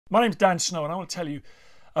My name's Dan Snow and I want to tell you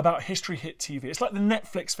about History Hit TV. It's like the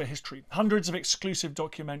Netflix for history. Hundreds of exclusive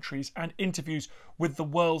documentaries and interviews with the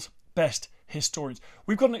world's best historians.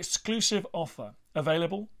 We've got an exclusive offer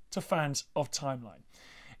available to fans of Timeline.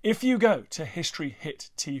 If you go to History Hit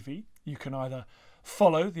TV, you can either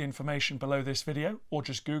follow the information below this video or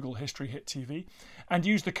just Google History Hit TV and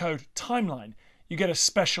use the code TIMELINE. You get a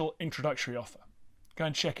special introductory offer. Go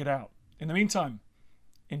and check it out. In the meantime,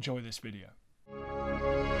 enjoy this video.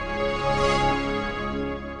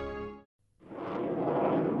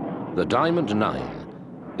 The Diamond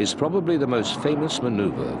Nine is probably the most famous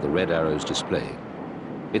maneuver of the Red Arrow's display.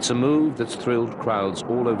 It's a move that's thrilled crowds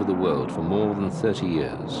all over the world for more than 30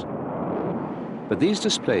 years. But these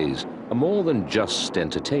displays are more than just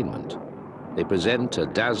entertainment. They present a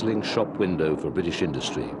dazzling shop window for British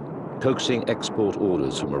industry, coaxing export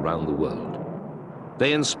orders from around the world.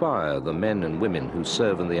 They inspire the men and women who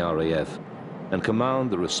serve in the RAF and command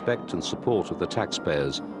the respect and support of the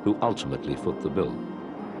taxpayers who ultimately foot the bill.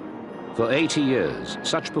 For 80 years,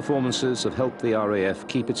 such performances have helped the RAF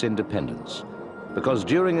keep its independence, because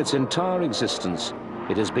during its entire existence,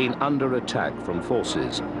 it has been under attack from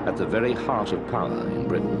forces at the very heart of power in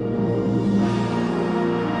Britain.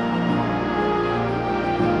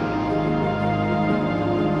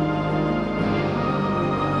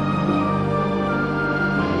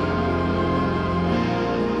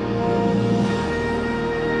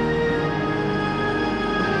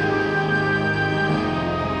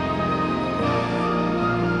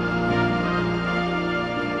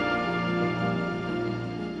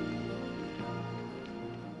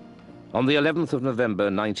 On the 11th of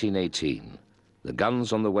November 1918, the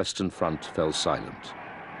guns on the Western Front fell silent.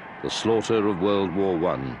 The slaughter of World War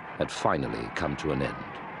I had finally come to an end.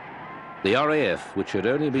 The RAF, which had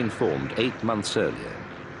only been formed 8 months earlier,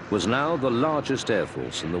 was now the largest air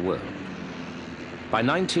force in the world. By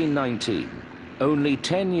 1919, only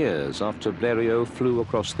 10 years after Blériot flew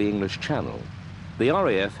across the English Channel, the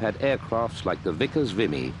RAF had aircraft like the Vickers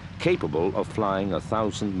Vimy capable of flying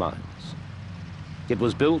 1,000 miles. It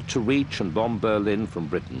was built to reach and bomb Berlin from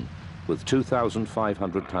Britain with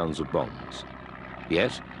 2,500 pounds of bombs.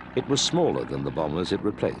 Yet, it was smaller than the bombers it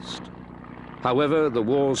replaced. However, the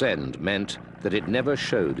war's end meant that it never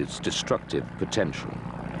showed its destructive potential.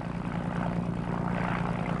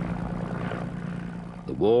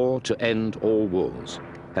 The war to end all wars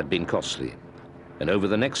had been costly, and over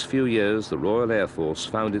the next few years, the Royal Air Force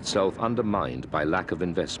found itself undermined by lack of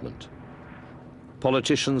investment.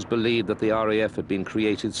 Politicians believed that the RAF had been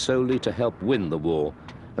created solely to help win the war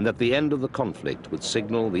and that the end of the conflict would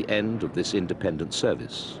signal the end of this independent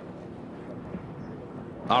service.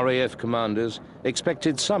 RAF commanders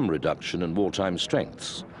expected some reduction in wartime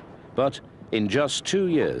strengths, but in just 2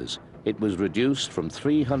 years, it was reduced from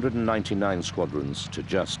 399 squadrons to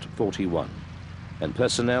just 41, and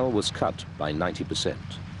personnel was cut by 90%.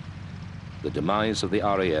 The demise of the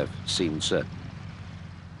RAF seemed certain.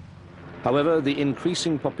 However, the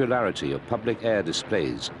increasing popularity of public air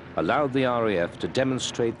displays allowed the RAF to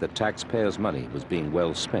demonstrate that taxpayers' money was being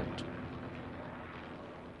well spent.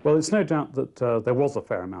 Well, it's no doubt that there was a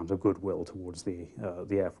fair amount of goodwill towards the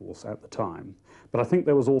Air Force at the time, but I think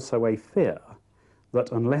there was also a fear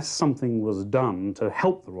that unless something was done to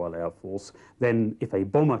help the Royal Air Force, then if a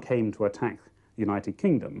bomber came to attack the United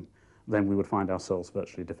Kingdom, then we would find ourselves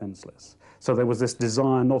virtually defenseless. So there was this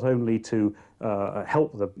desire not only to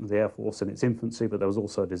help the Air Force in its infancy, but there was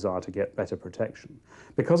also a desire to get better protection.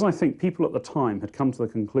 Because I think people at the time had come to the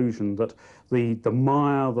conclusion that the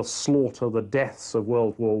mire, the slaughter, the deaths of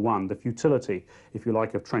World War I, the futility, if you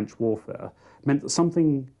like, of trench warfare, meant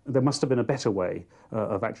that there must have been a better way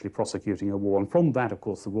of actually prosecuting a war. And from that, of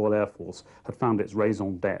course, the Royal Air Force had found its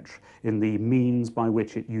raison d'etre in the means by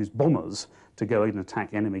which it used bombers to go in and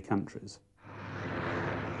attack enemy countries.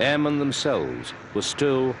 Airmen themselves were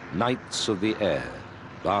still knights of the air,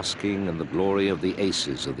 basking in the glory of the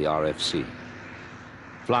aces of the RFC.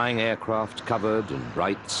 Flying aircraft covered in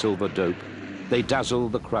bright silver dope, they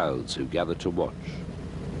dazzled the crowds who gathered to watch.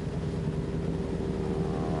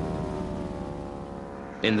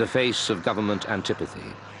 In the face of government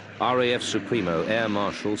antipathy, RAF Supremo Air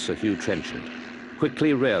Marshal Sir Hugh Trenchard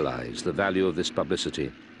quickly realized the value of this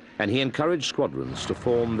publicity, and he encouraged squadrons to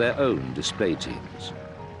form their own display teams.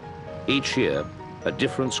 Each year, a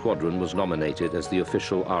different squadron was nominated as the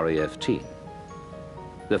official RAF team.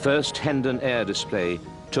 The first Hendon Air display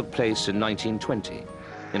took place in 1920,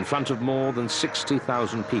 in front of more than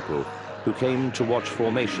 60,000 people who came to watch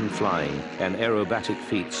formation flying and aerobatic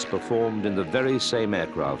feats performed in the very same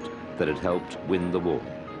aircraft that had helped win the war.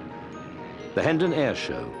 The Hendon Air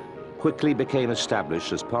Show quickly became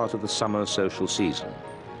established as part of the summer social season,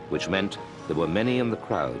 which meant there were many in the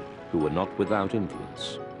crowd who were not without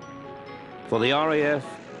influence. For the RAF,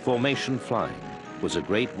 formation flying was a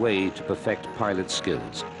great way to perfect pilot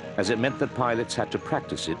skills, as it meant that pilots had to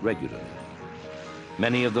practice it regularly.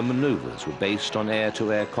 Many of the maneuvers were based on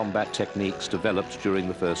air-to-air combat techniques developed during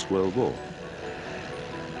the First World War.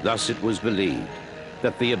 Thus it was believed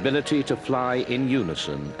that the ability to fly in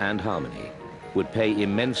unison and harmony would pay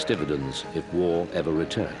immense dividends if war ever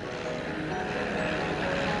returned.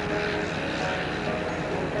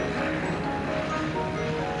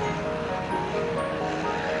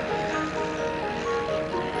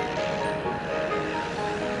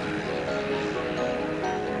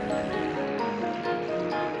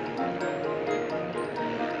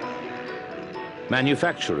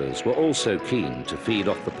 Manufacturers were also keen to feed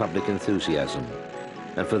off the public enthusiasm,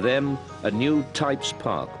 and for them, a new types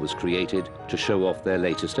park was created to show off their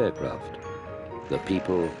latest aircraft. The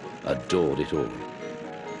people adored it all.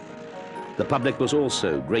 The public was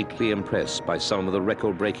also greatly impressed by some of the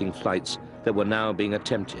record-breaking flights that were now being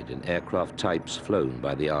attempted in aircraft types flown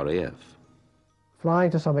by the RAF.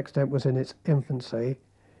 Flying to some extent was in its infancy.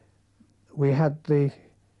 We had the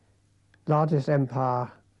largest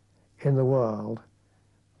empire in the world,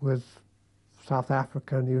 with South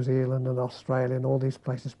Africa, New Zealand and Australia and all these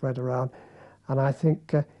places spread around. And I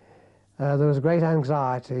think there was great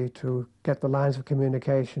anxiety to get the lines of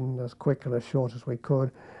communication as quick and as short as we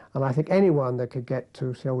could. And I think anyone that could get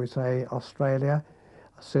to, shall we say, Australia,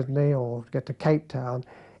 Sydney, or get to Cape Town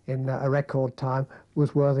in a record time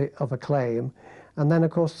was worthy of acclaim. And then,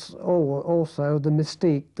 of course, also the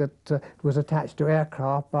mystique that was attached to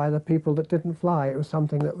aircraft by the people that didn't fly. It was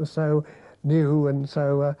something that was so new and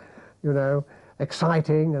so, you know,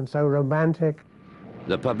 exciting and so romantic.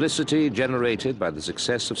 The publicity generated by the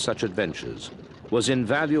success of such adventures was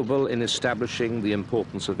invaluable in establishing the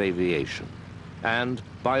importance of aviation and,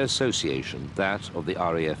 by association, that of the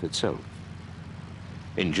RAF itself.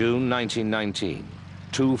 In June 1919,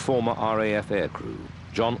 two former RAF aircrew,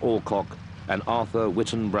 John Alcock and Arthur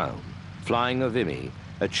Whitton Brown, flying a Vimy,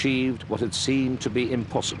 achieved what had seemed to be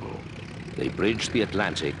impossible. They bridged the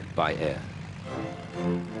Atlantic by air.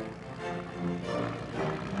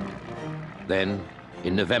 Then,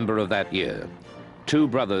 in November of that year, two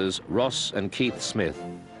brothers, Ross and Keith Smith,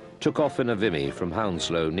 took off in a Vimy from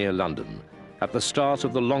Hounslow near London at the start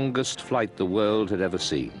of the longest flight the world had ever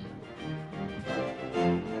seen.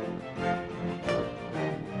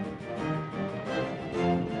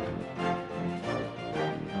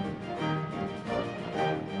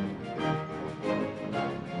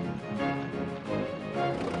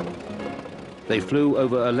 They flew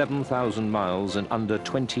over 11,000 miles in under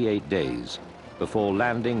 28 days before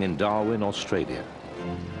landing in Darwin, Australia.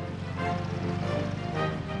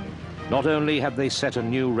 Not only had they set a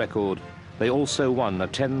new record, they also won a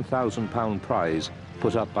 £10,000 prize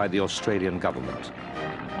put up by the Australian government.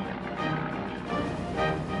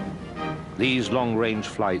 These long-range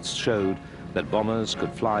flights showed that bombers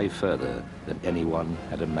could fly further than anyone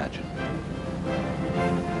had imagined.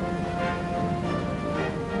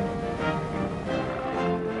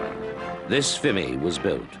 This Vimy was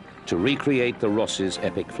built to recreate the Ross's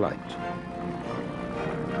epic flight.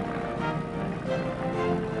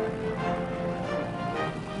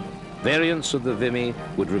 Variants of the Vimy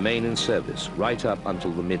would remain in service right up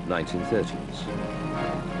until the mid-1930s.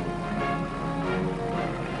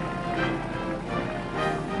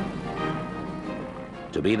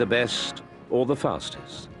 To be the best, or the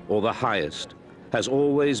fastest, or the highest, has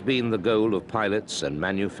always been the goal of pilots and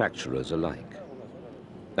manufacturers alike.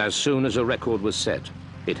 As soon as a record was set,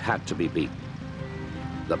 it had to be beaten.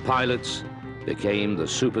 The pilots became the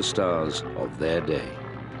superstars of their day.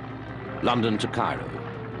 London to Cairo,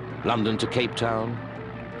 London to Cape Town,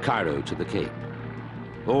 Cairo to the Cape.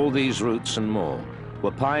 All these routes and more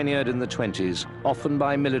were pioneered in the 20s, often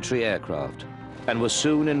by military aircraft, and were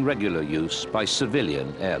soon in regular use by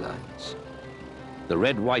civilian airlines. The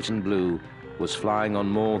red, white and blue was flying on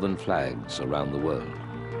more than flags around the world.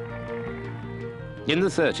 In the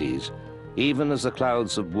 30s, even as the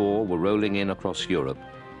clouds of war were rolling in across Europe,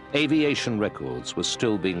 aviation records were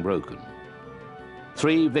still being broken.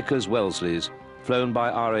 3 Vickers-Welsleys, flown by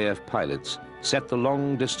RAF pilots, set the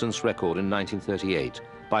long-distance record in 1938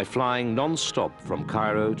 by flying non-stop from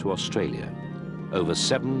Cairo to Australia, over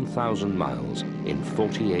 7,000 miles in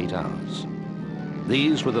 48 hours.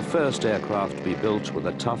 These were the first aircraft to be built with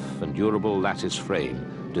a tough and durable lattice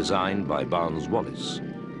frame designed by Barnes-Wallis.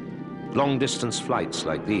 Long-distance flights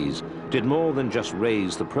like these did more than just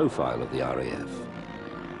raise the profile of the RAF.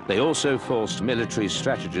 They also forced military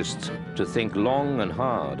strategists to think long and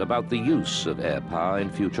hard about the use of air power in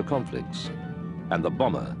future conflicts. and the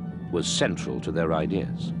bomber was central to their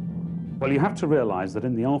ideas. Well, you have to realise that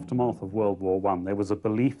in the aftermath of World War I, there was a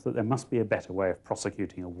belief that there must be a better way of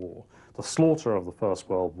prosecuting a war. The slaughter of the First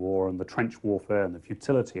World War and the trench warfare and the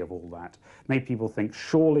futility of all that made people think,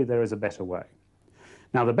 surely there is a better way.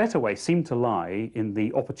 Now, the better way seemed to lie in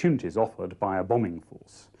the opportunities offered by a bombing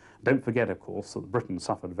force. Don't forget, of course, that Britain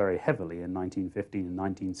suffered very heavily in 1915 and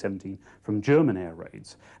 1917 from German air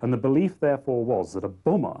raids, and the belief, therefore, was that a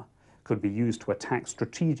bomber could be used to attack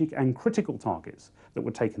strategic and critical targets that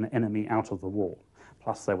would take an enemy out of the war.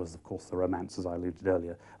 Plus, there was, of course, the romance, as I alluded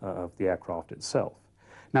earlier, of the aircraft itself.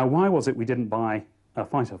 Now, why was it we didn't buy a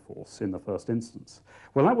fighter force in the first instance?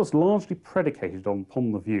 Well, that was largely predicated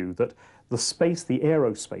upon the view that the space, the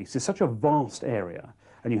aerospace, is such a vast area,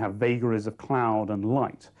 and you have vagaries of cloud and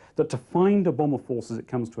light, that to find a bomber force as it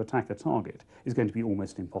comes to attack a target is going to be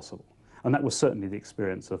almost impossible. And that was certainly the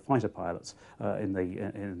experience of fighter pilots in the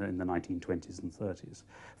 1920s and 30s.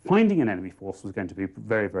 Finding an enemy force was going to be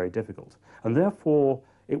very, very difficult. And therefore,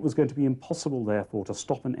 it was going to be impossible, therefore, to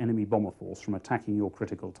stop an enemy bomber force from attacking your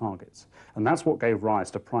critical targets. And that's what gave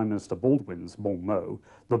rise to Prime Minister Baldwin's bon mot,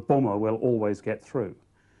 the bomber will always get through.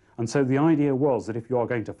 And so the idea was that if you are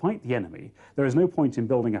going to fight the enemy, there is no point in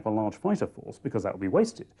building up a large fighter force because that will be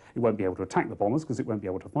wasted. It won't be able to attack the bombers because it won't be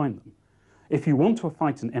able to find them. If you want to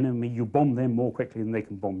fight an enemy, you bomb them more quickly than they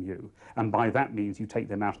can bomb you. And by that means, you take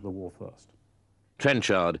them out of the war first.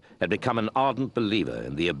 Trenchard had become an ardent believer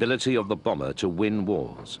in the ability of the bomber to win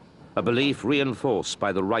wars, a belief reinforced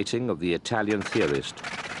by the writing of the Italian theorist,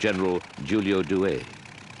 General Giulio Douhet.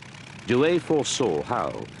 Douhet foresaw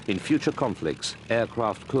how, in future conflicts,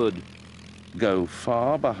 aircraft could go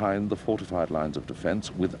far behind the fortified lines of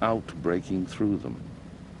defense without breaking through them.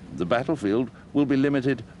 The battlefield will be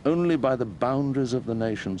limited only by the boundaries of the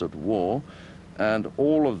nations at war, and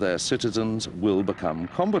all of their citizens will become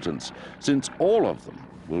combatants, since all of them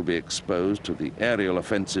will be exposed to the aerial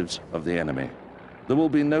offensives of the enemy. There will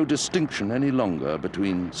be no distinction any longer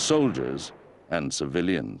between soldiers and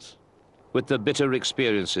civilians. With the bitter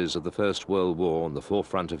experiences of the First World War on the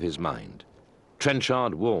forefront of his mind,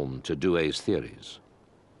 Trenchard warmed to Douhet's theories.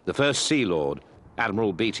 The first Sea Lord,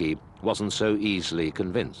 Admiral Beatty, wasn't so easily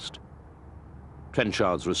convinced.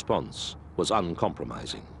 Trenchard's response was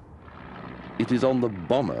uncompromising. It is on the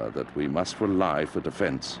bomber that we must rely for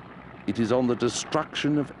defense. It is on the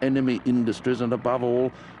destruction of enemy industries and, above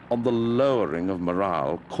all, on the lowering of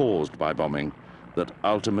morale caused by bombing that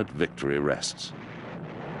ultimate victory rests.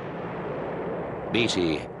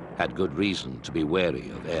 Beatty had good reason to be wary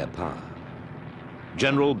of air power.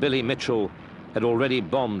 General Billy Mitchell had already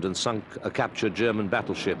bombed and sunk a captured German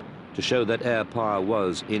battleship to show that air power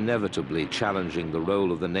was inevitably challenging the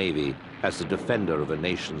role of the Navy as the defender of a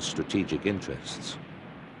nation's strategic interests.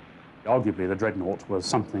 Arguably, the dreadnought was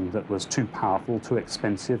something that was too powerful, too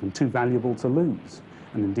expensive, and too valuable to lose.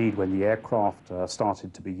 And indeed, when the aircraft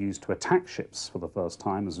started to be used to attack ships for the first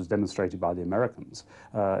time, as was demonstrated by the Americans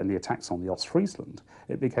in the attacks on the Ostfriesland,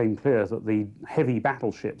 it became clear that the heavy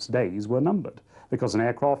battleships' days were numbered, because an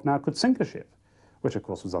aircraft now could sink a ship, which of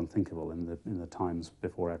course was unthinkable in the times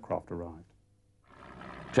before aircraft arrived.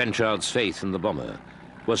 Trenchard's faith in the bomber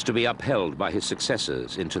was to be upheld by his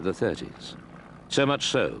successors into the 30s. So much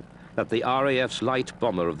so that the RAF's light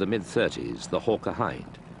bomber of the mid-30s, the Hawker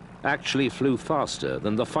Hind, actually flew faster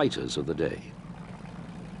than the fighters of the day.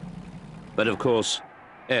 But of course,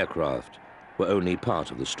 aircraft were only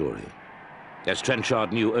part of the story. As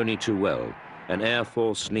Trenchard knew only too well, an air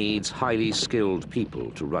force needs highly skilled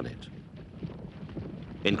people to run it.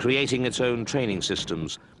 In creating its own training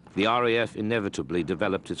systems, the RAF inevitably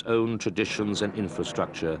developed its own traditions and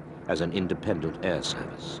infrastructure as an independent air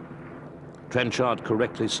service. Trenchard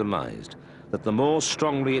correctly surmised that the more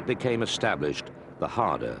strongly it became established, the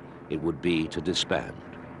harder it would be to disband.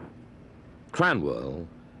 Cranwell,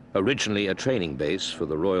 originally a training base for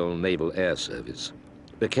the Royal Naval Air Service,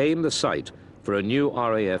 became the site for a new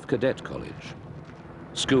RAF cadet college.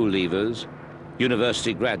 School leavers,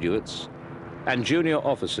 university graduates, and junior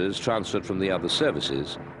officers transferred from the other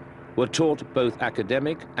services were taught both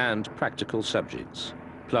academic and practical subjects,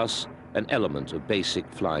 plus an element of basic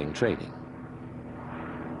flying training.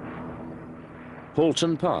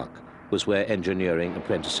 Halton Park was where engineering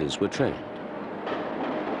apprentices were trained.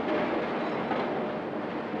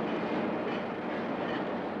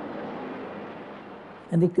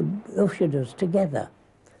 And they ushered us together.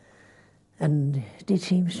 And it did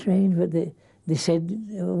seem strange, but they said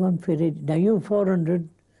one period, now you 400,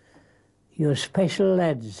 you're special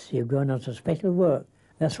lads, you're going on to special work.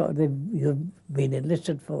 That's what you've been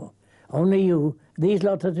enlisted for. Only you, these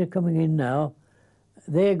lot that are coming in now,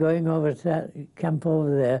 they're going over to that camp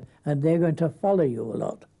over there, and they're going to follow you a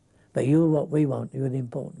lot. But you're what we want, you're the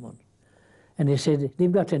important one. And he said,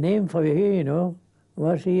 they've got a name for you here, you know,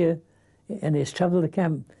 what's here? And he's travelled the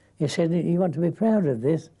camp. He said, you want to be proud of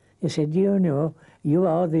this? He said, you know, you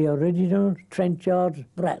are the original Trenchard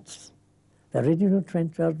brats. The original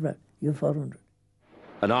Trenchard brats, you're 400.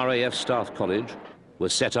 An RAF staff college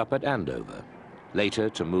was set up at Andover, later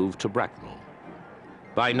to move to Bracknell.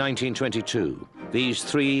 By 1922, these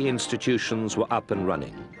three institutions were up and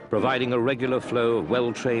running, providing a regular flow of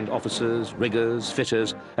well-trained officers, riggers,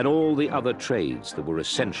 fitters, and all the other trades that were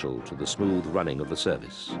essential to the smooth running of the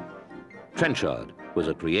service. Trenchard was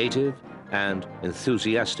a creative and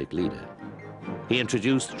enthusiastic leader. He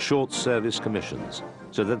introduced short service commissions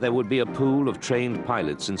so that there would be a pool of trained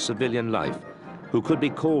pilots in civilian life who could be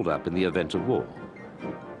called up in the event of war.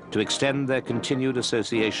 To extend their continued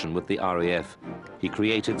association with the RAF, he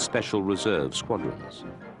created special reserve squadrons.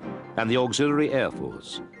 And the Auxiliary Air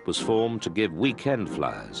Force was formed to give weekend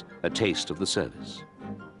flyers a taste of the service.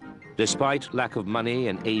 Despite lack of money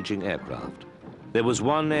and aging aircraft, there was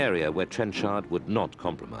one area where Trenchard would not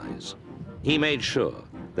compromise. He made sure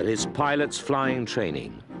that his pilots' flying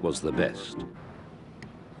training was the best.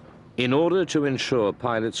 In order to ensure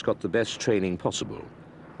pilots got the best training possible,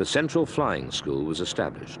 the Central Flying School was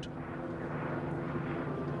established.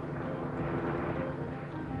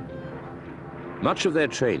 Much of their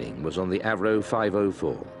training was on the Avro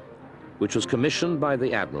 504, which was commissioned by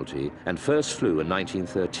the Admiralty and first flew in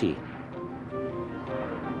 1913.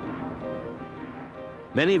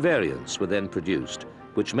 Many variants were then produced,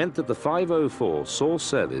 which meant that the 504 saw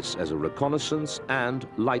service as a reconnaissance and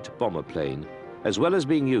light bomber plane, as well as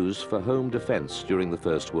being used for home defense during the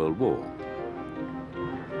First World War.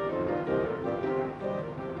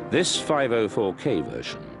 This 504K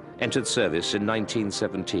version entered service in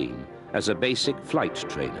 1917 as a basic flight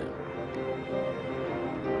trainer.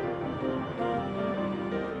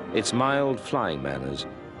 Its mild flying manners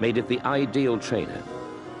made it the ideal trainer,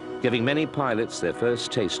 giving many pilots their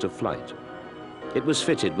first taste of flight. It was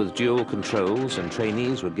fitted with dual controls, and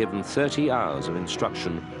trainees were given 30 hours of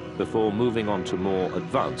instruction before moving on to more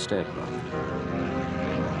advanced aircraft.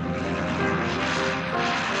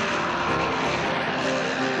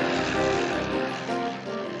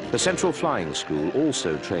 The Central Flying School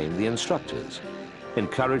also trained the instructors,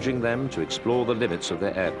 encouraging them to explore the limits of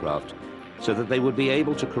their aircraft so that they would be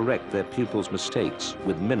able to correct their pupils' mistakes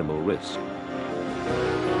with minimal risk.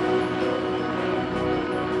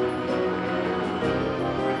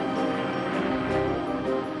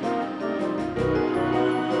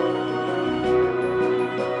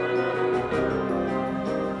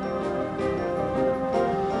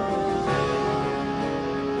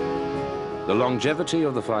 The longevity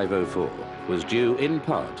of the 504 was due in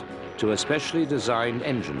part to a specially designed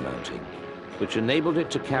engine mounting, which enabled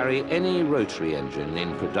it to carry any rotary engine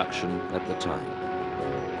in production at the time.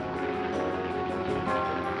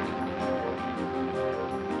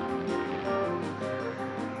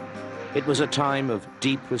 It was a time of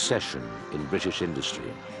deep recession in British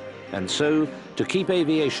industry, and so, to keep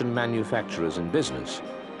aviation manufacturers in business,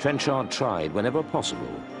 Trenchard tried, whenever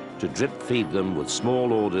possible, to drip-feed them with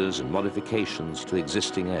small orders and modifications to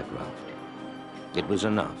existing aircraft. It was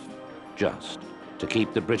enough, just, to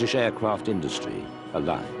keep the British aircraft industry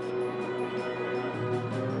alive.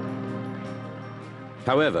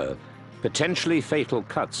 However, potentially fatal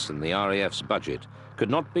cuts in the RAF's budget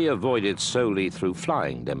could not be avoided solely through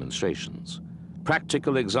flying demonstrations.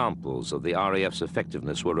 Practical examples of the RAF's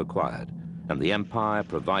effectiveness were required, and the Empire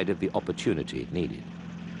provided the opportunity it needed.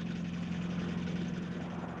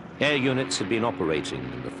 Air units had been operating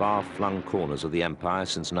in the far-flung corners of the Empire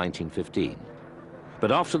since 1915.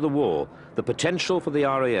 But after the war, the potential for the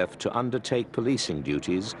RAF to undertake policing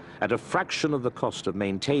duties at a fraction of the cost of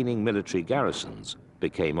maintaining military garrisons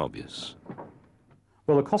became obvious.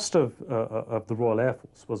 Well, the cost of the Royal Air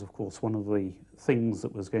Force was, of course, one of the things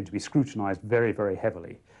that was going to be scrutinised very, very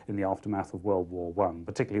heavily in the aftermath of World War I,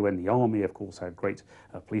 particularly when the army, of course, had great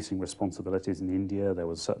policing responsibilities in India. There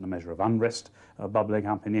was a certain measure of unrest bubbling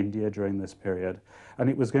up in India during this period, and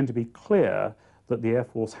it was going to be clear that the Air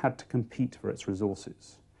Force had to compete for its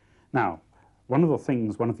resources. Now, one of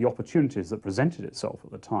the opportunities that presented itself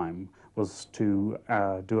at the time was to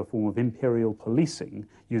do a form of imperial policing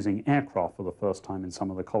using aircraft for the first time in some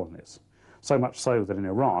of the colonies. So much so that in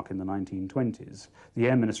Iraq in the 1920s, the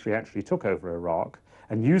Air Ministry actually took over Iraq,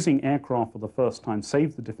 and using aircraft for the first time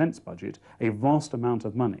saved the defense budget a vast amount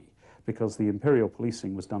of money, because the imperial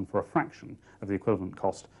policing was done for a fraction of the equivalent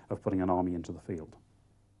cost of putting an army into the field.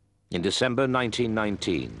 In December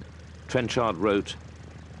 1919, Trenchard wrote,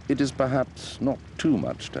 It is perhaps not too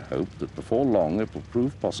much to hope that before long it will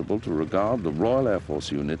prove possible to regard the Royal Air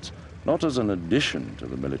Force units not as an addition to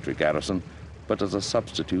the military garrison, but as a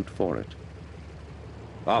substitute for it.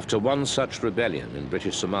 After one such rebellion in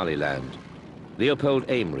British Somaliland, Leopold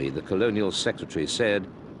Amery, the colonial secretary, said,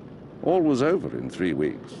 "All was over in 3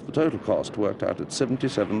 weeks. The total cost worked out at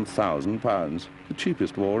 £77,000, the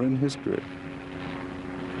cheapest war in history."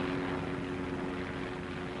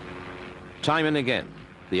 Time and again,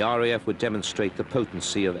 the RAF would demonstrate the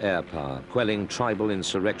potency of air power, quelling tribal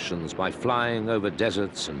insurrections by flying over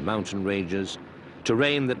deserts and mountain ranges,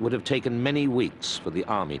 terrain that would have taken many weeks for the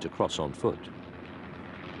army to cross on foot.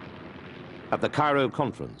 At the Cairo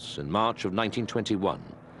Conference in March of 1921,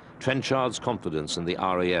 Trenchard's confidence in the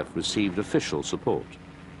RAF received official support.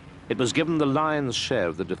 It was given the lion's share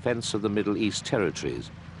of the defense of the Middle East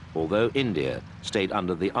territories, although India stayed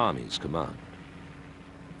under the Army's command.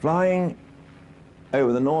 Flying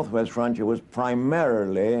over the northwest frontier was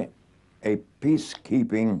primarily a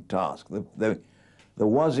peacekeeping task. The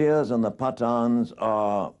Wazirs and the Pathans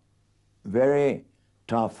are very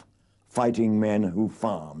tough fighting men who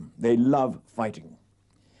farm. They love fighting.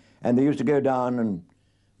 And they used to go down and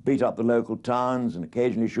beat up the local towns and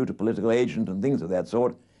occasionally shoot a political agent and things of that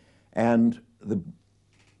sort. And the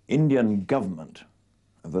Indian government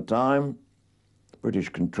of the time, British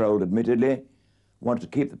controlled admittedly, wanted to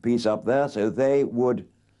keep the peace up there, so they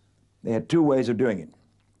had two ways of doing it.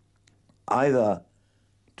 Either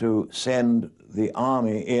to send the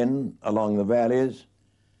army in along the valleys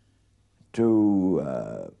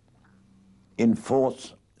to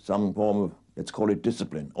enforce some form of, let's call it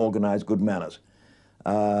discipline, organized good manners,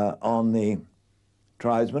 on the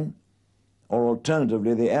tribesmen, or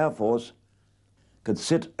alternatively the Air Force could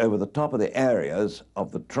sit over the top of the areas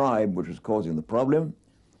of the tribe which was causing the problem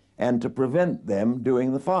and to prevent them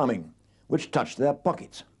doing the farming, which touched their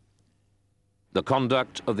pockets. The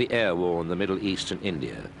conduct of the air war in the Middle East and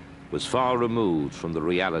India was far removed from the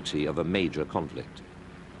reality of a major conflict.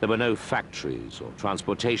 There were no factories or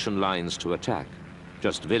transportation lines to attack,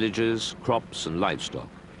 just villages, crops and livestock.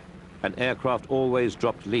 And aircraft always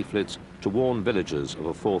dropped leaflets to warn villagers of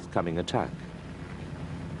a forthcoming attack.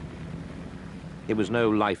 It was no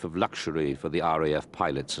life of luxury for the RAF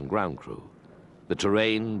pilots and ground crew. The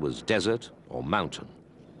terrain was desert or mountain.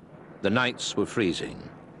 The nights were freezing.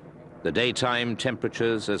 The daytime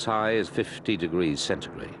temperatures as high as 50 degrees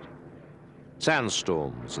centigrade.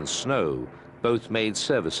 Sandstorms and snow both made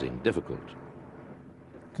servicing difficult.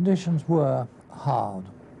 Conditions were hard.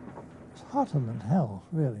 It's hotter than hell,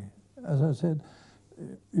 really. As I said,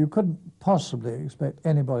 you couldn't possibly expect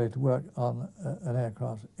anybody to work on an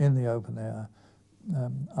aircraft in the open air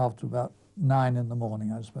after about 9 in the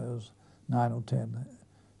morning, I suppose, 9 or 10.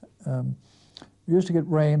 We used to get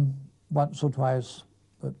rain once or twice,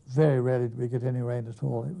 but very rarely did we get any rain at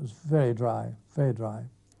all. It was very dry, very dry.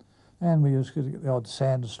 And we used to get the odd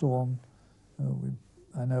sandstorm.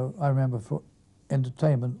 I remember for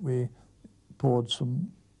entertainment we poured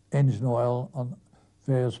some engine oil on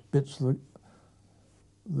various bits of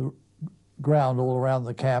the ground all around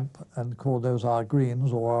the camp and called those our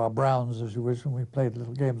greens or our browns, as you wish, and we played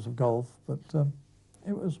little games of golf, but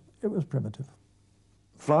it was primitive.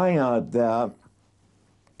 Flying out there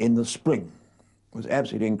in the spring was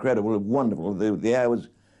absolutely incredible, wonderful. The air was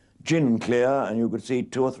gin clear and you could see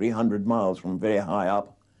 200 or 300 miles from very high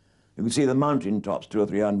up. You could see the mountain tops 200 or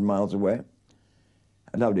 300 miles away.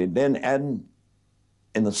 I loved it. Then, and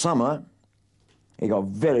in the summer, it got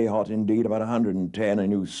very hot indeed, about 110,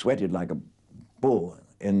 and you sweated like a bull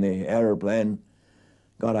in the aeroplane.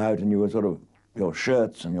 Got out and you were sort of, your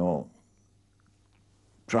shirts and your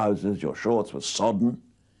trousers, your shorts were sodden.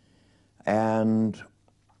 And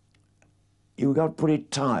you got pretty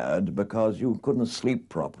tired because you couldn't sleep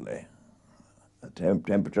properly. The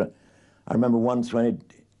temperature. I remember once when it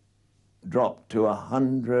dropped to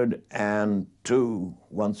 102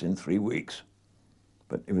 once in 3 weeks.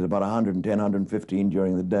 But it was about 110, 115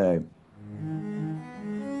 during the day.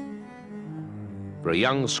 For a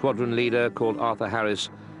young squadron leader called Arthur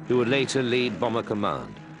Harris, who would later lead Bomber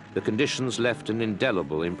Command, the conditions left an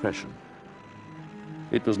indelible impression.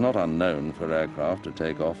 It was not unknown for aircraft to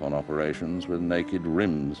take off on operations with naked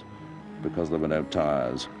rims because there were no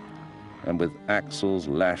tires, and with axles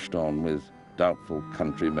lashed on with doubtful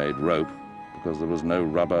country-made rope because there was no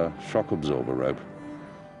rubber shock absorber rope.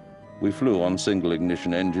 We flew on single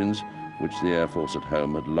ignition engines, which the Air Force at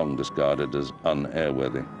home had long discarded as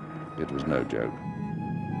unairworthy. It was no joke.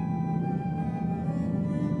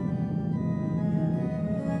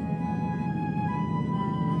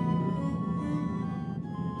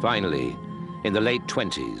 Finally, in the late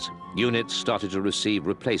 20s, units started to receive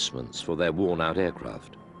replacements for their worn-out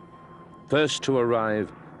aircraft. First to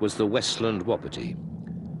arrive was the Westland Wapiti.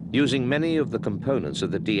 Using many of the components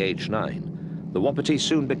of the DH-9, the Wapiti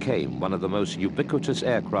soon became one of the most ubiquitous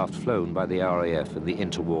aircraft flown by the RAF in the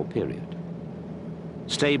interwar period.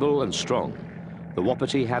 Stable and strong, the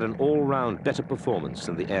Wapiti had an all-round better performance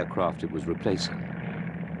than the aircraft it was replacing.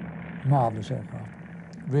 Marvellous aircraft,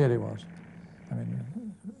 really was. I mean,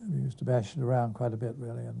 we used to bash it around quite a bit,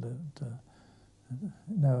 really, and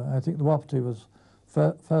no, I think the Wapiti was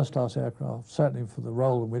first-class aircraft, certainly for the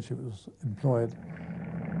role in which it was employed.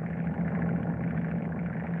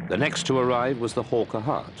 The next to arrive was the Hawker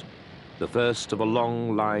Hart, the first of a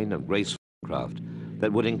long line of graceful aircraft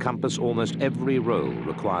that would encompass almost every role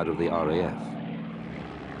required of the RAF.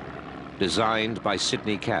 Designed by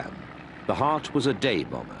Sidney Cabb, the Hart was a day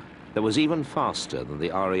bomber that was even faster than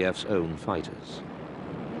the RAF's own fighters.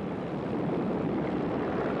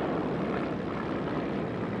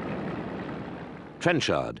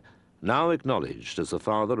 Trenchard, now acknowledged as the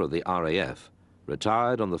father of the RAF,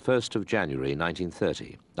 retired on the 1st of January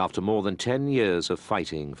 1930, after more than 10 years of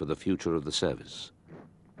fighting for the future of the service.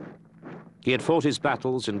 He had fought his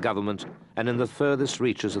battles in government and in the furthest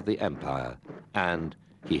reaches of the empire, and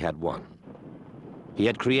he had won. He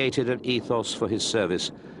had created an ethos for his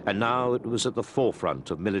service, and now it was at the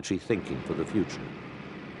forefront of military thinking for the future.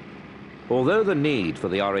 Although the need for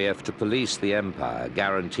the RAF to police the empire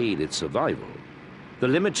guaranteed its survival, the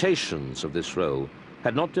limitations of this role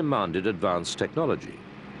had not demanded advanced technology.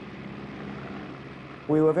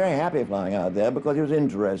 We were very happy flying out there because it was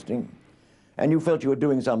interesting, and you felt you were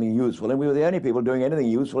doing something useful, and we were the only people doing anything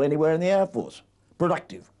useful anywhere in the Air Force.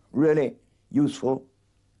 Productive, really useful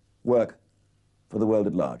work for the world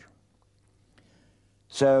at large.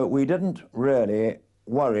 So we didn't really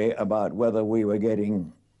worry about whether we were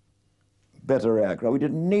getting better aircraft. We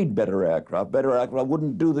didn't need better aircraft. Better aircraft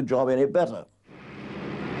wouldn't do the job any better.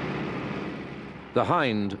 The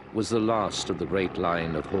Hind was the last of the great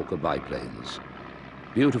line of Hawker biplanes.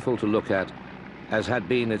 Beautiful to look at, as had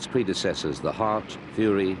been its predecessors, the Hart,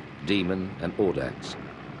 Fury, Demon, and Audax.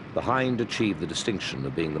 The Hind achieved the distinction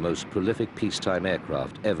of being the most prolific peacetime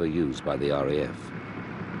aircraft ever used by the RAF.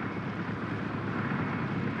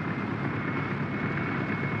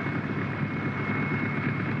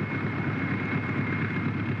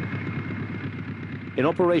 In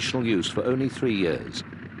operational use for only 3 years,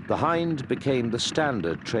 the Hind became the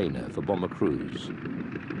standard trainer for bomber crews.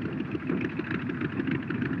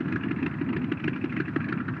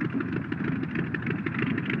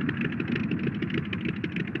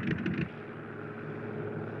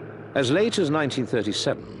 As late as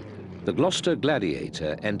 1937, the Gloucester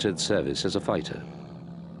Gladiator entered service as a fighter.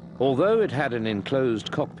 Although it had an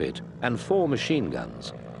enclosed cockpit and 4 machine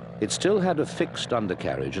guns, it still had a fixed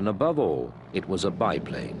undercarriage, and above all, it was a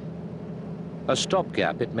biplane. A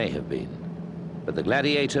stopgap it may have been, but the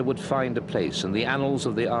Gladiator would find a place in the annals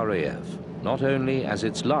of the RAF, not only as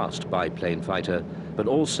its last biplane fighter, but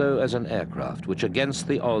also as an aircraft which, against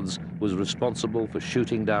the odds, was responsible for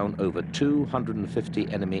shooting down over 250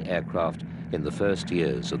 enemy aircraft in the first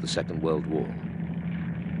years of the Second World War.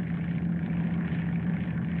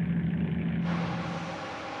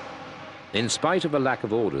 In spite of a lack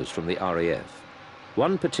of orders from the RAF,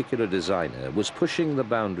 one particular designer was pushing the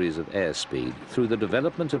boundaries of airspeed through the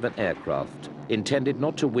development of an aircraft intended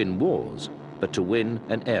not to win wars, but to win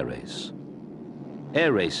an air race.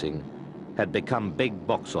 Air racing had become big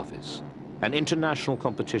box office, and international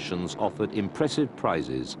competitions offered impressive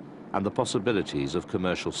prizes and the possibilities of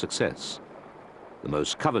commercial success. The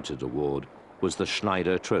most coveted award was the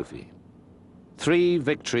Schneider Trophy. 3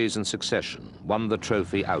 victories in succession won the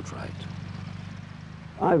trophy outright.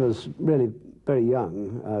 I was really very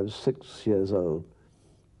young. I was 6 years old,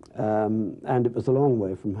 and it was a long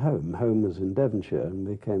way from home. Home was in Devonshire, and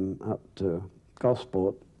we came up to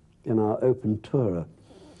Gosport in our open tourer.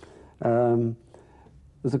 It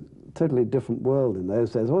was a totally different world in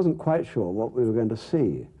those days. I wasn't quite sure what we were going to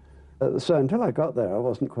see. So until I got there, I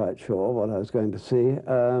wasn't quite sure what I was going to see,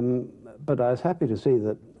 but I was happy to see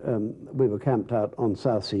that we were camped out on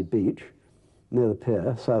Southsea Beach, near the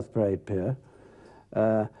pier, South Parade Pier.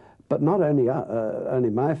 But not only, only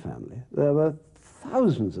my family. There were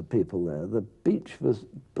thousands of people there. The beach was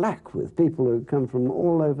black with people who had come from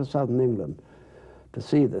all over southern England to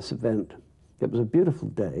see this event. It was a beautiful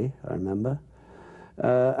day, I remember.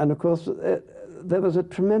 And of course, there was a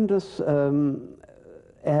tremendous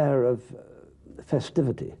air of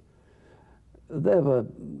festivity. There were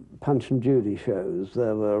Punch and Judy shows,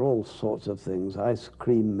 there were all sorts of things, ice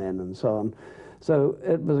cream men and so on. So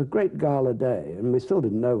it was a great gala day, and we still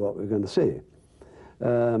didn't know what we were going to see.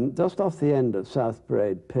 Just off the end of South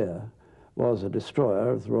Parade Pier was a destroyer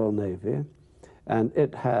of the Royal Navy, and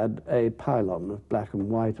it had a pylon of black and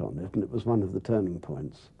white on it, and it was one of the turning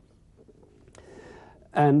points.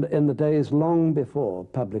 And in the days long before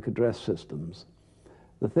public address systems,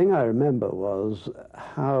 the thing I remember was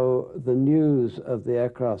how the news of the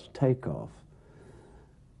aircraft's takeoff,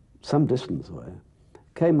 some distance away,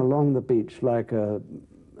 came along the beach like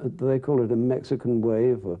they call it a Mexican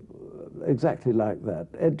wave, or exactly like that.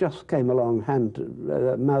 It just came along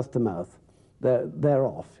mouth to mouth. They're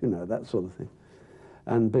off, you know, that sort of thing.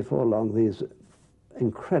 And before long, these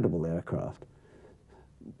incredible aircraft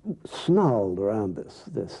snarled around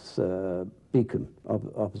this beacon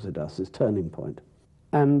opposite us, this turning point.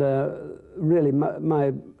 And really,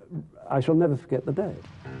 I shall never forget the day.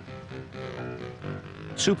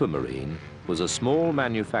 Supermarine was a small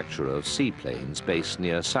manufacturer of seaplanes based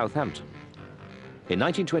near Southampton. In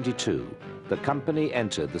 1922, the company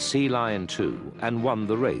entered the Sea Lion 2 and won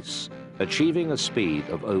the race, achieving a speed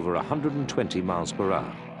of over 120 miles per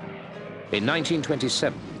hour. In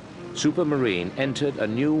 1927, Supermarine entered a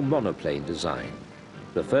new monoplane design,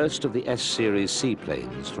 the first of the S-series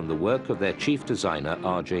seaplanes from the work of their chief designer,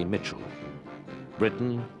 R.J. Mitchell.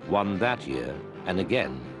 Britain won that year and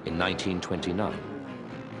again in 1929.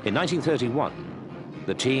 In 1931,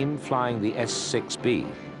 the team flying the S-6B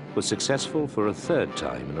was successful for a third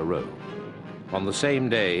time in a row. On the same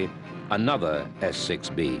day, another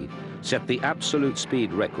S-6B set the absolute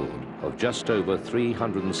speed record of just over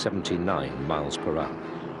 379 miles per hour.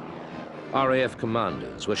 RAF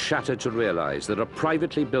commanders were shattered to realize that a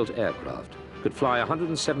privately built aircraft could fly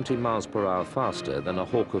 170 miles per hour faster than a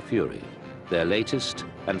Hawker Fury, their latest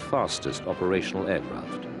and fastest operational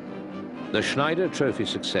aircraft. The Schneider Trophy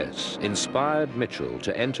success inspired Mitchell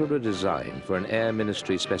to enter a design for an Air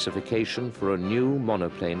Ministry specification for a new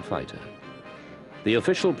monoplane fighter. The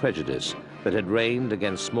official prejudice that had reigned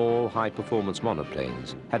against small, high-performance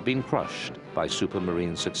monoplanes had been crushed by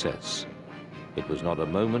Supermarine's success. It was not a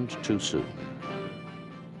moment too soon.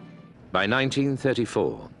 By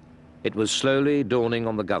 1934, it was slowly dawning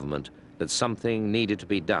on the government that something needed to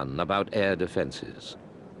be done about air defenses.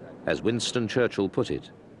 As Winston Churchill put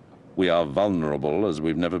it, "We are vulnerable as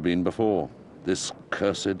we've never been before. This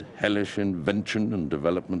cursed, hellish invention and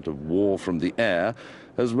development of war from the air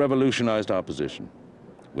has revolutionized our position.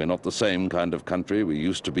 We're not the same kind of country we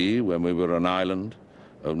used to be when we were an island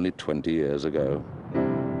only 20 years ago."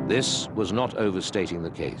 This was not overstating the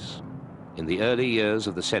case. In the early years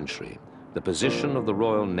of the century, the position of the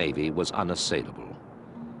Royal Navy was unassailable.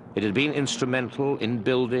 It had been instrumental in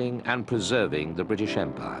building and preserving the British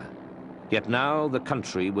Empire. Yet now the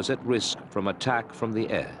country was at risk from attack from the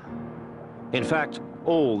air. In fact,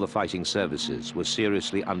 all the fighting services were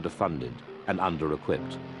seriously underfunded and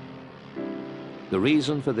under-equipped. The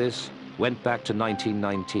reason for this went back to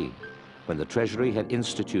 1919, when the Treasury had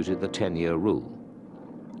instituted the 10-year rule.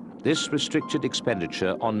 This restricted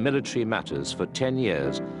expenditure on military matters for 10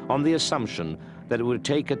 years on the assumption that it would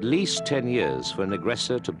take at least 10 years for an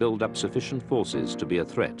aggressor to build up sufficient forces to be a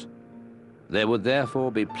threat. There would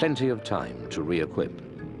therefore be plenty of time to re-equip.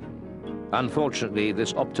 Unfortunately,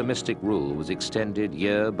 this optimistic rule was extended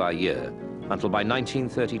year by year until by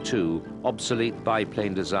 1932, obsolete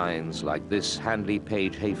biplane designs like this Handley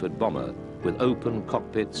Page Hayford bomber with open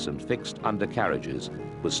cockpits and fixed undercarriages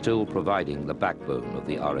was still providing the backbone of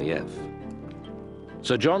the RAF.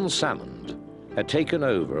 Sir John Salmond had taken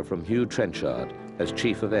over from Hugh Trenchard as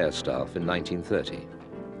Chief of Air Staff in 1930.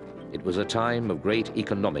 It was a time of great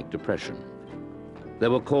economic depression.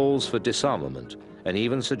 There were calls for disarmament and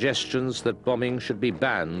even suggestions that bombing should be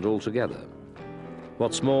banned altogether.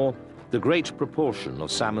 What's more, the great proportion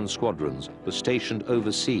of Salmond's squadrons was stationed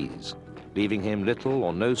overseas, leaving him little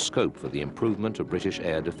or no scope for the improvement of British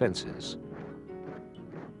air defenses.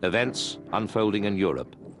 Events unfolding in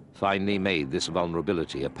Europe finally made this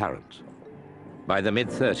vulnerability apparent. By the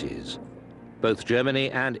mid-30s, both Germany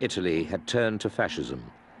and Italy had turned to fascism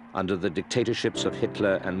under the dictatorships of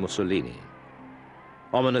Hitler and Mussolini.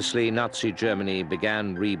 Ominously, Nazi Germany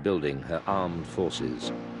began rebuilding her armed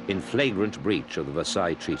forces in flagrant breach of the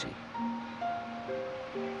Versailles Treaty.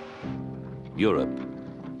 Europe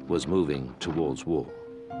was moving towards war.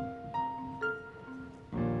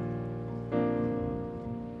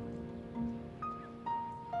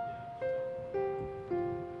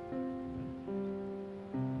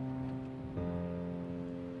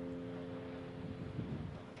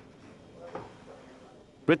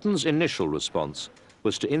 Britain's initial response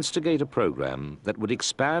was to instigate a program that would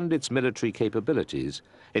expand its military capabilities,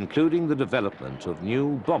 including the development of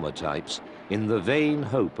new bomber types in the vain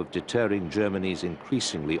hope of deterring Germany's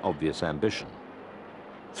increasingly obvious ambition.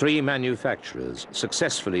 3 manufacturers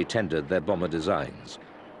successfully tendered their bomber designs.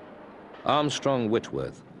 Armstrong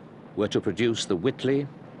Whitworth were to produce the Whitley,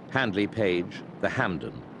 Handley Page, the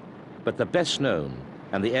Hampden, but the best known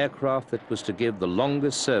and the aircraft that was to give the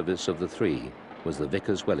longest service of the 3 was the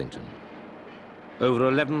Vickers Wellington. Over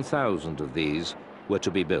 11,000 of these were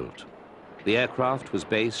to be built. The aircraft was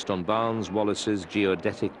based on Barnes Wallis's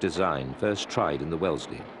geodetic design, first tried in the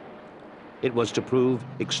Wellesley. It was to prove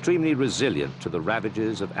extremely resilient to the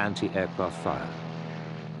ravages of anti-aircraft fire.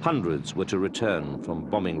 Hundreds were to return from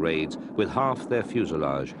bombing raids with half their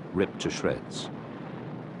fuselage ripped to shreds.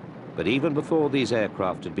 But even before these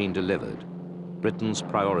aircraft had been delivered, Britain's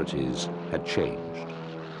priorities had changed.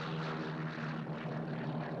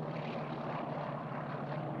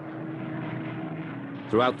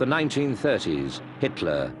 Throughout the 1930s,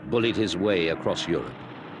 Hitler bullied his way across Europe.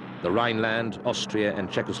 The Rhineland, Austria,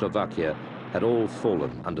 and Czechoslovakia had all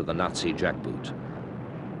fallen under the Nazi jackboot.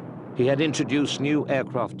 He had introduced new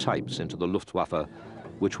aircraft types into the Luftwaffe,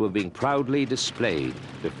 which were being proudly displayed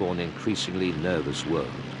before an increasingly nervous world.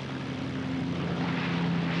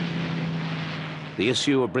 The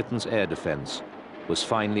issue of Britain's air defense was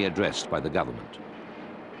finally addressed by the government.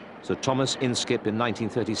 Sir Thomas Inskip in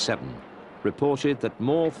 1937 reported that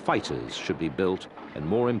more fighters should be built and,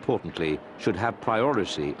 more importantly, should have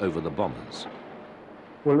priority over the bombers.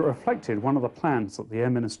 Well, it reflected one of the plans that the Air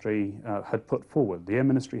Ministry had put forward. The Air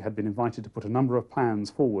Ministry had been invited to put a number of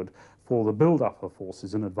plans forward for the build-up of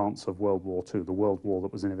forces in advance of World War II, the World War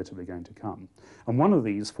that was inevitably going to come. And one of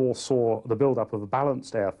these foresaw the build-up of a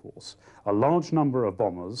balanced air force, a large number of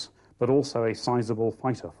bombers, but also a sizable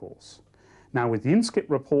fighter force. Now, with the Inskip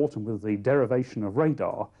report and with the derivation of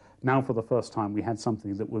radar, now for the first time we had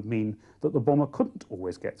something that would mean that the bomber couldn't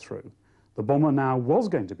always get through. The bomber now was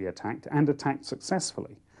going to be attacked, and attacked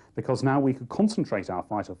successfully, because now we could concentrate our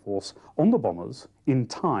fighter force on the bombers in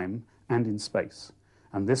time and in space.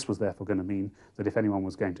 And this was therefore going to mean that if anyone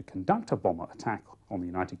was going to conduct a bomber attack on the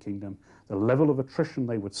United Kingdom, the level of attrition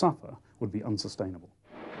they would suffer would be unsustainable.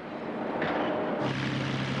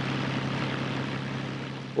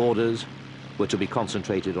 Orders were to be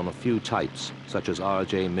concentrated on a few types, such as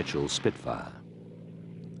R.J. Mitchell's Spitfire.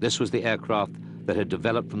 This was the aircraft that had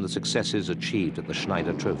developed from the successes achieved at the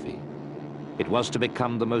Schneider Trophy. It was to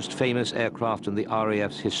become the most famous aircraft in the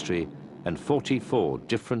RAF's history, and 44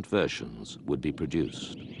 different versions would be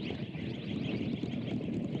produced.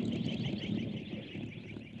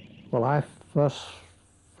 Well, I first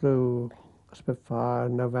flew a Spitfire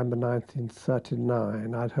in November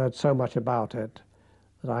 1939. I'd heard so much about it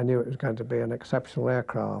that I knew it was going to be an exceptional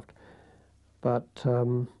aircraft. But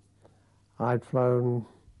I'd flown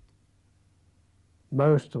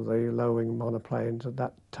most of the low-wing monoplanes at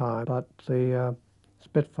that time, but the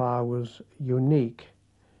Spitfire was unique.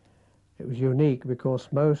 It was unique because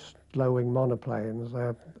most low-wing monoplanes,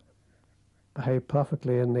 they behave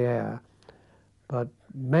perfectly in the air, but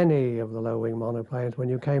many of the low-wing monoplanes, when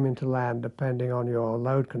you came into land, depending on your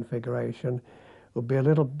load configuration, would be a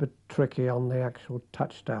little bit tricky on the actual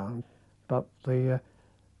touchdown. But the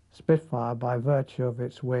Spitfire, by virtue of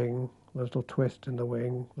its wing, the little twist in the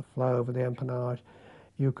wing, the flow over the empennage,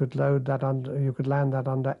 you could land that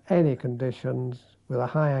under any conditions with a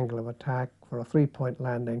high angle of attack for a 3-point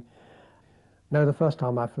landing. No, the first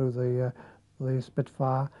time I flew the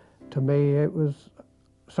Spitfire, to me it was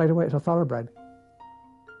straight away, it's a thoroughbred.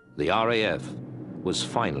 The RAF was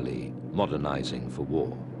finally modernizing for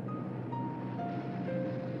war.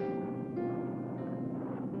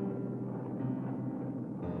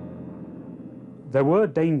 There were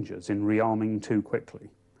dangers in rearming too quickly,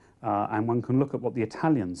 and one can look at what the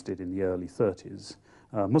Italians did in the early 30s.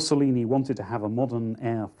 Mussolini wanted to have a modern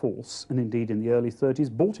air force, and indeed in the early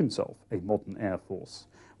 30s bought himself a modern air force,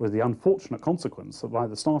 with the unfortunate consequence that by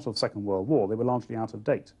the start of the Second World War they were largely out of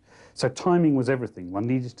date. So timing was everything. One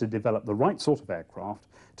needed to develop the right sort of aircraft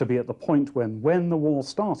to be at the point when the war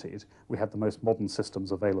started, we had the most modern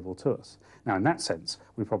systems available to us. Now in that sense,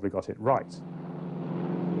 we probably got it right.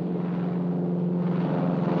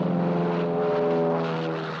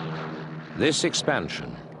 This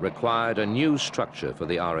expansion required a new structure for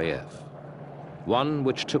the RAF, one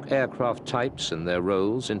which took aircraft types and their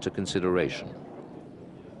roles into consideration.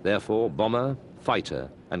 Therefore, bomber, fighter,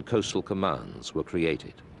 and coastal commands were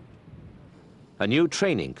created. A new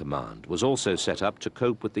training command was also set up to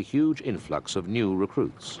cope with the huge influx of new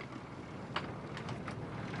recruits.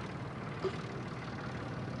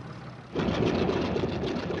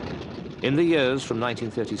 In the years from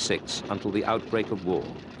 1936 until the outbreak of war,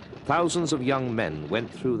 thousands of young men went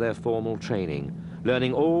through their formal training,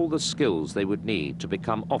 learning all the skills they would need to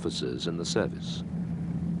become officers in the service.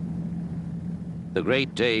 The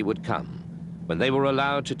great day would come when they were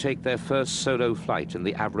allowed to take their first solo flight in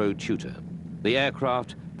the Avro Tutor, the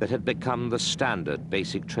aircraft that had become the standard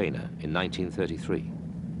basic trainer in 1933.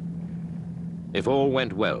 If all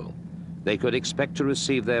went well, they could expect to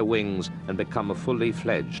receive their wings and become a fully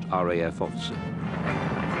fledged RAF officer.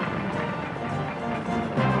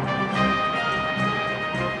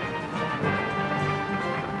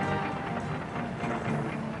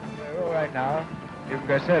 We're all right now. You can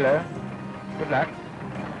go solo. Good luck.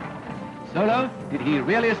 Solo? Did he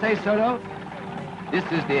really say solo? This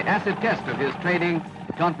is the acid test of his training,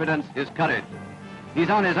 confidence, his courage.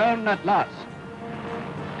 He's on his own at last.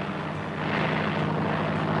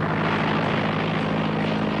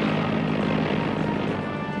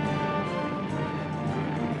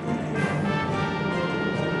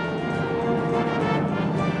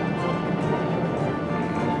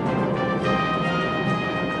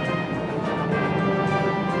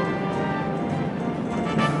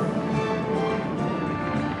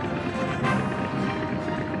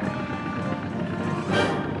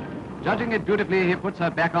 Judging it beautifully, he puts her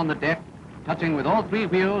back on the deck, touching with all three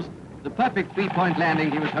wheels the perfect three-point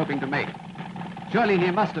landing he was hoping to make. Surely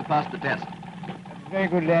he must have passed the test. Very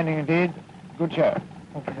good landing indeed. Good show.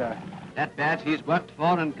 Thank you, sir. That badge he's worked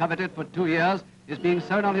for and coveted for 2 years is being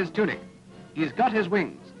sewn on his tunic. He's got his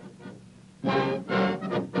wings.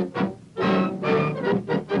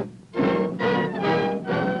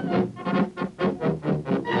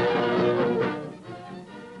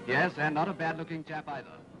 Yes, and not a bad-looking chap either.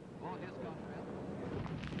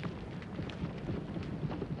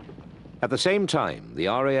 At the same time, the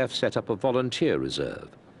RAF set up a volunteer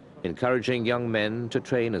reserve, encouraging young men to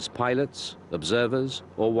train as pilots, observers,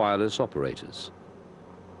 or wireless operators.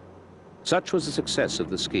 Such was the success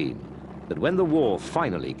of the scheme that when the war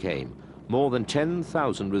finally came, more than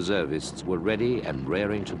 10,000 reservists were ready and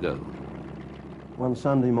raring to go. One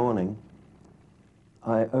Sunday morning,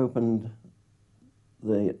 I opened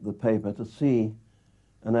the paper to see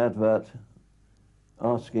an advert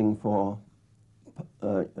asking for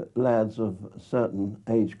lads of a certain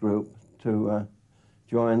age group to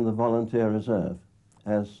join the volunteer reserve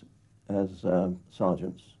as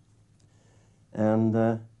sergeants.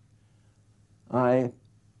 And I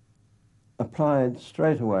applied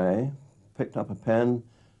straight away, picked up a pen,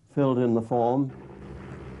 filled in the form.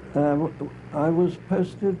 I was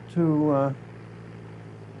posted to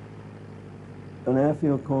an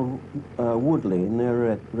airfield called Woodley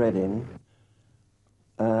near Reading,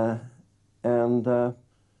 and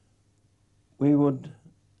we would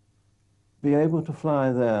be able to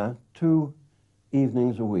fly there 2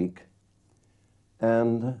 evenings a week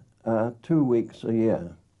and 2 weeks a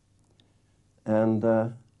year. And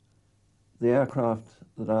the aircraft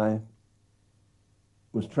that I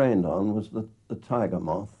was trained on was the Tiger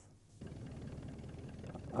Moth.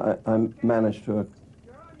 I managed to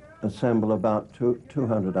assemble about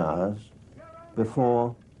 200 hours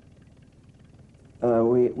before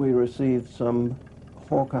we received some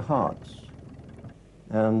Hawker Harts.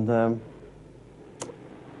 And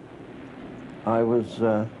I was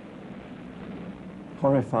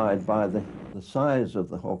horrified by the size of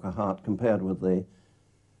the Hawker Hart compared with the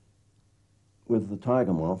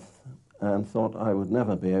Tiger Moth, and thought I would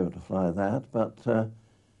never be able to fly that. But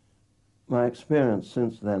my experience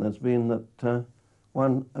since then has been that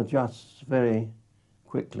one adjusts very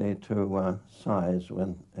quickly to size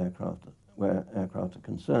where aircraft are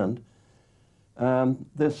concerned.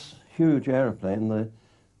 This huge aeroplane,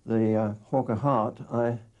 the Hawker Hart,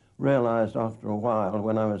 I realized after a while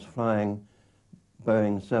when I was flying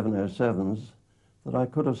Boeing 707s that I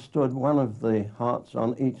could have stood one of the Harts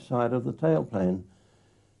on each side of the tailplane,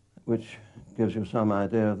 which gives you some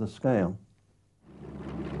idea of the scale.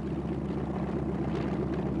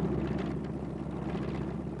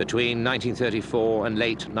 Between 1934 and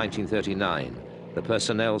late 1939, the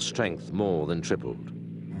personnel strength more than tripled.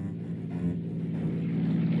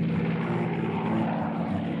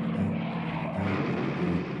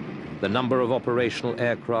 The number of operational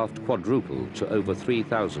aircraft quadrupled to over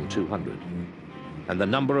 3,200, and the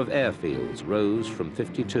number of airfields rose from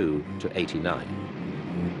 52 to 89.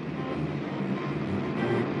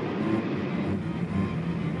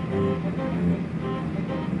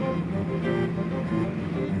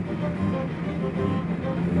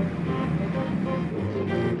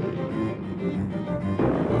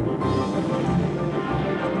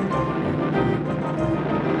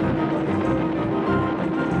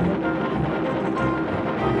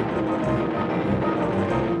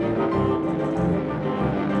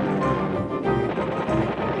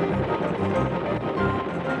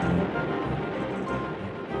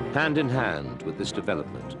 Hand in hand with this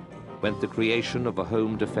development, went the creation of a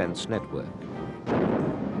home defense network.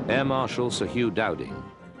 Air Marshal Sir Hugh Dowding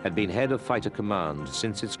had been head of Fighter Command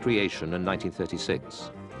since its creation in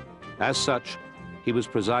 1936. As such, he was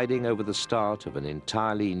presiding over the start of an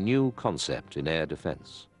entirely new concept in air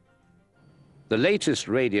defense. The latest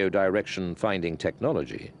radio direction finding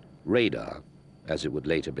technology, radar, as it would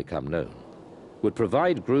later become known, would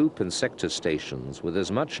provide group and sector stations with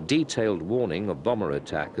as much detailed warning of bomber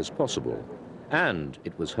attack as possible, and,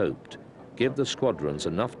 it was hoped, give the squadrons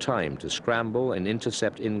enough time to scramble and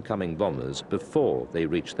intercept incoming bombers before they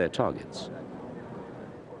reach their targets.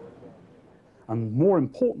 And more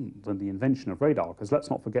important than the invention of radar, because let's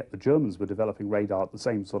not forget the Germans were developing radar at the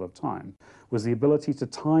same sort of time, was the ability to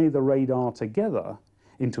tie the radar together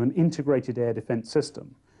into an integrated air defense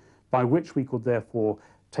system, by which we could therefore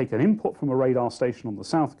take an input from a radar station on the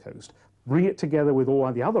south coast, bring it together with all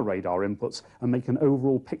the other radar inputs, and make an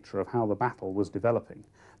overall picture of how the battle was developing.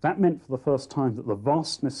 That meant for the first time that the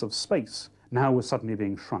vastness of space now was suddenly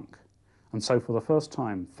being shrunk. And so for the first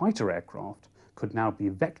time, fighter aircraft could now be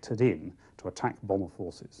vectored in to attack bomber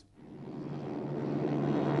forces.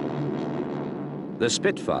 The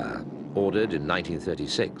Spitfire, ordered in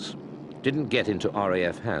 1936, didn't get into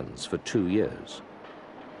RAF hands for 2 years.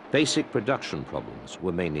 Basic production problems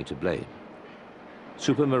were mainly to blame.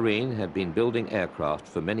 Supermarine had been building aircraft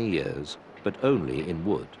for many years, but only in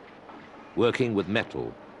wood. Working with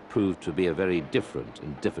metal proved to be a very different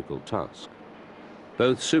and difficult task.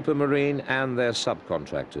 Both Supermarine and their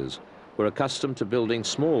subcontractors were accustomed to building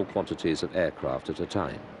small quantities of aircraft at a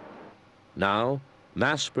time. Now,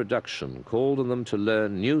 mass production called on them to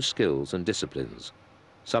learn new skills and disciplines,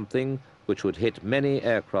 something which would hit many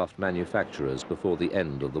aircraft manufacturers before the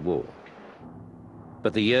end of the war.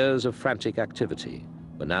 But the years of frantic activity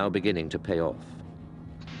were now beginning to pay off.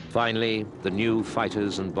 Finally, the new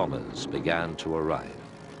fighters and bombers began to arrive.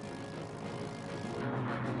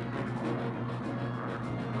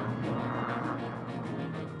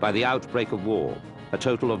 By the outbreak of war, a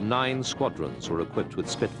total of 9 squadrons were equipped with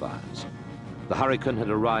Spitfires. The Hurricane had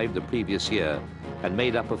arrived the previous year and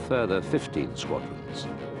made up a further 15 squadrons.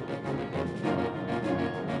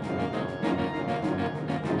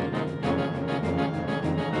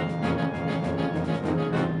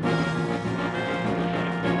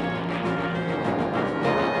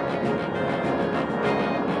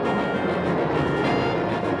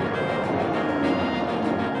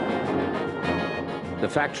 The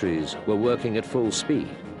factories were working at full speed.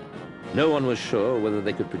 No one was sure whether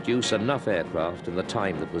they could produce enough aircraft in the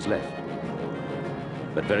time that was left.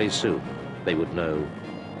 But very soon, they would know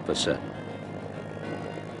for certain.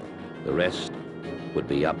 The rest would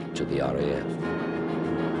be up to the RAF.